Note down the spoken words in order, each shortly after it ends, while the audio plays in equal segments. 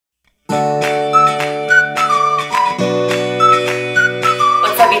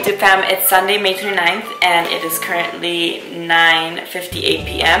YouTube fam, it's Sunday, May 29th, and it is currently 9:58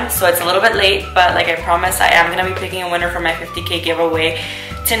 p.m. So it's a little bit late, but like I promised, I am going to be picking a winner for my 50K giveaway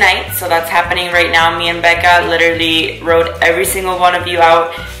tonight. So that's happening right now. Me and Becca literally wrote every single one of you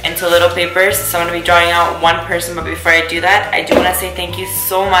out into little papers. So I'm going to be drawing out one person, but before I do that, I do want to say thank you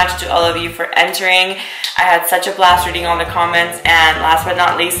so much to all of you for entering. I had such a blast reading all the comments, and last but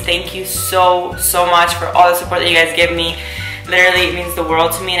not least, thank you so much for all the support that you guys give me. Literally, it means the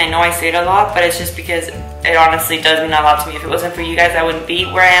world to me, and I know I say it a lot, but it's just because it honestly does mean a lot to me. If it wasn't for you guys, I wouldn't be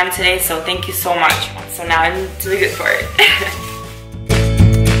where I am today, so thank you so much. So now I'm really good for it.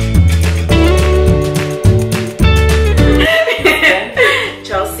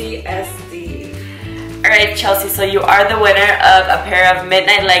 Chelsea SD. Alright, Chelsea, so you are the winner of a pair of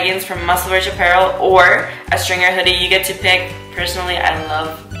midnight leggings from Muscle Rich Apparel or a stringer hoodie. You get to pick. Personally, I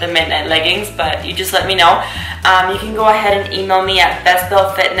love the midnight leggings, but you just let me know. You can go ahead and email me at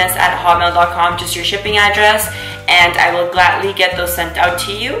bestbellfitness@hotmail.com, just your shipping address, and I will gladly get those sent out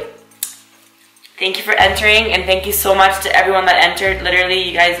to you. Thank you for entering, and thank you so much to everyone that entered. Literally,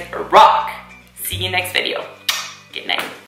 you guys rock. See you next video. Good night.